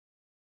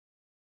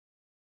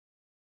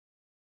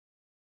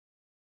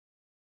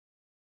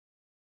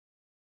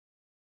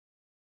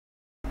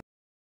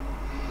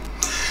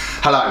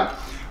Hello,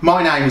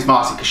 my name is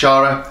Martin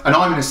Khechara and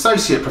I'm an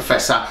Associate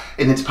Professor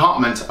in the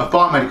Department of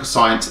Biomedical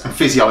Science and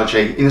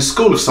Physiology in the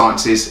School of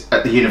Sciences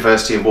at the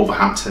University of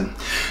Wolverhampton.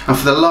 And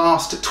for the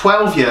last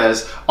 12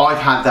 years I've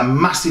had the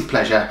massive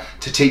pleasure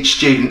to teach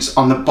students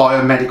on the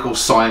Biomedical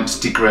Science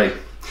degree.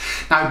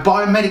 Now,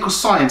 biomedical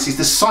science is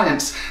the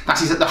science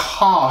that is at the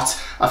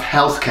heart of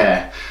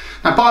healthcare.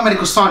 Now,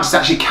 biomedical science is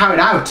actually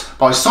carried out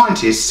by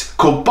scientists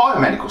called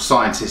biomedical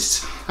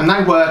scientists, and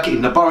they work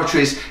in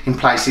laboratories in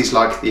places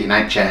like the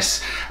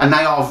NHS, and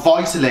they are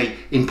vitally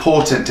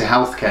important to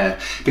healthcare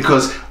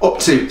because up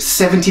to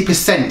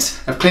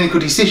 70% of clinical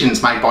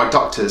decisions made by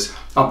doctors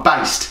are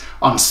based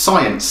on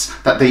science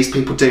that these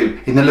people do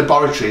in the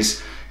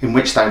laboratories in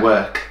which they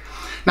work.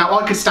 Now,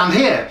 I could stand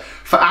here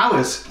for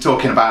hours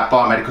talking about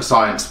biomedical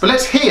science, but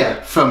let's hear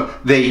from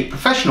the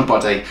professional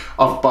body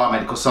of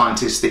biomedical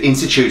scientists, the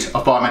Institute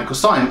of Biomedical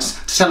Science,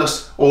 to tell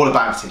us all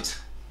about it.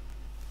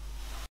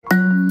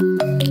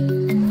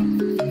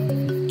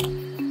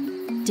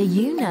 Do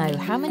you know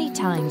how many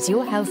times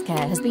your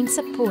healthcare has been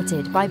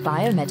supported by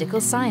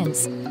biomedical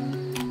science?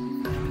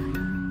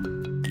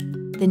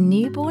 The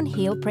newborn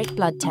heel prick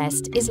blood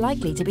test is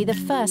likely to be the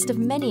first of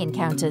many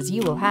encounters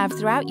you will have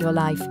throughout your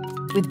life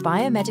with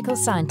biomedical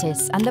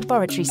scientists and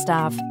laboratory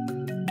staff.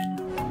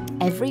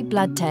 Every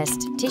blood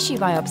test, tissue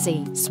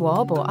biopsy,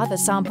 swab or other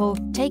sample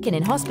taken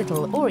in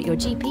hospital or at your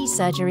GP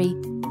surgery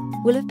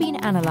will have been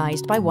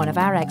analysed by one of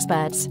our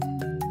experts.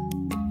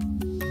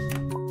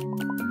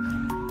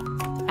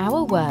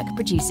 Our work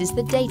produces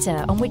the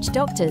data on which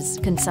doctors,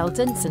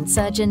 consultants and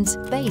surgeons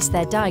base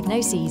their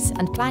diagnoses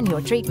and plan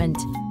your treatment.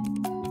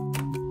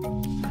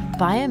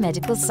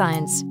 Biomedical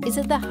science is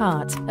at the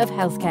heart of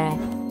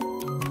healthcare.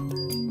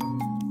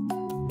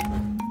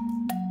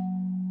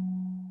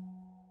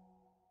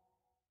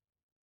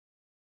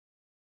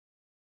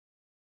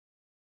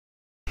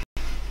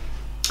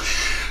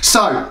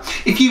 So,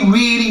 if you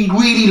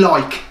really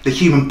like the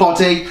human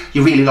body,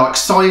 you really like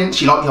science,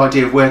 you like the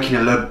idea of working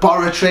in a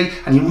laboratory,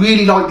 and you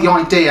really like the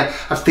idea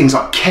of things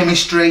like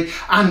chemistry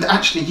and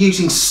actually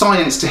using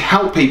science to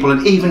help people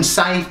and even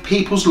save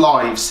people's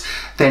lives,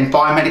 then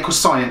biomedical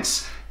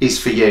science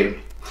is for you.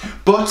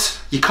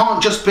 But you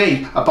can't just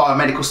be a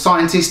biomedical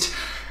scientist.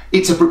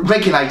 It's a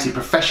regulated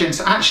profession,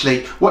 so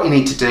actually what you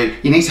need to do,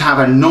 you need to have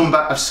a number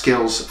of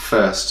skills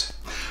first.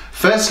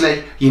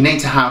 Firstly, you need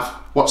to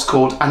have what's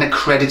called an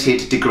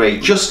accredited degree,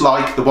 just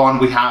like the one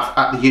we have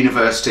at the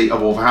University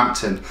of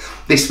Wolverhampton.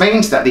 This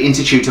means that the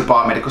Institute of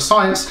Biomedical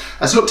Science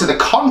has looked at the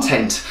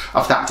content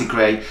of that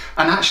degree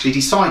and actually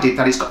decided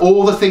that it's got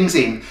all the things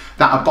in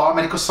that a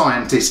biomedical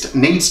scientist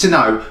needs to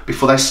know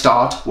before they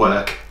start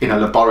work in a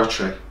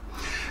laboratory.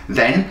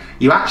 Then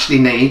you actually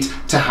need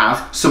to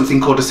have something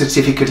called a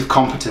certificate of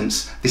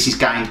competence. This is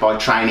gained by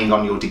training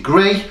on your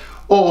degree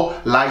or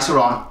later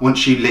on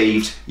once you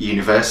leave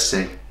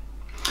university.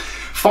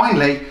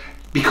 Finally,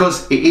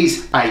 because it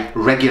is a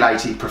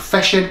regulated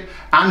profession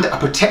and a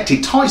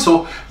protected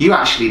title, you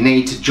actually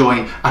need to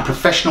join a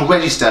professional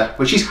register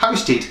which is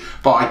hosted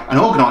by an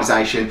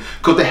organisation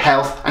called the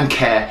Health and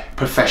Care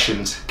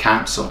Professions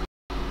Council.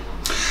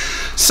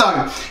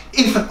 So,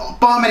 if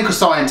biomedical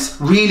science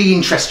really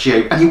interests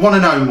you and you want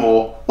to know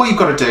more, what you've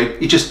got to do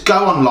is just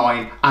go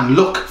online and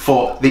look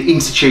for the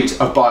Institute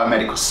of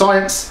Biomedical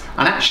Science,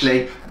 and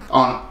actually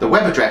on the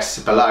web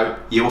address below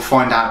you will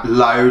find out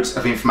loads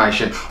of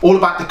information all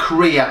about the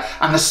career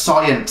and the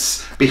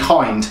science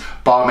behind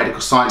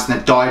biomedical science and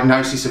the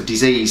diagnosis of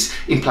disease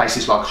in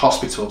places like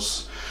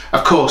hospitals.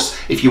 Of course,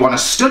 if you want to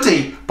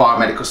study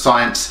biomedical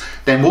science,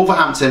 then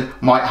Wolverhampton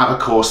might have a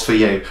course for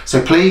you.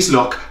 So please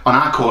look on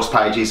our course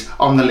pages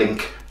on the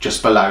link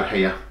just below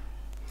here.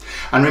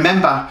 And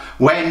remember,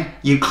 when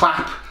you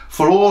clap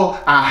for all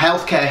our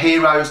healthcare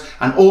heroes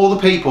and all the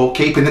people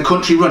keeping the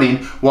country running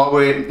while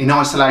we're in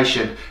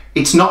isolation,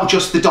 it's not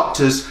just the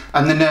doctors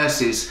and the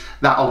nurses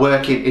that are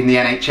working in the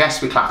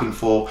NHS we're clapping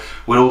for,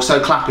 we're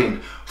also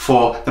clapping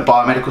for the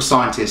biomedical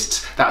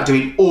scientists that are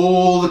doing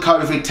all the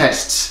COVID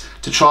tests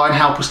to try and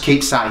help us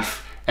keep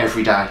safe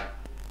every day.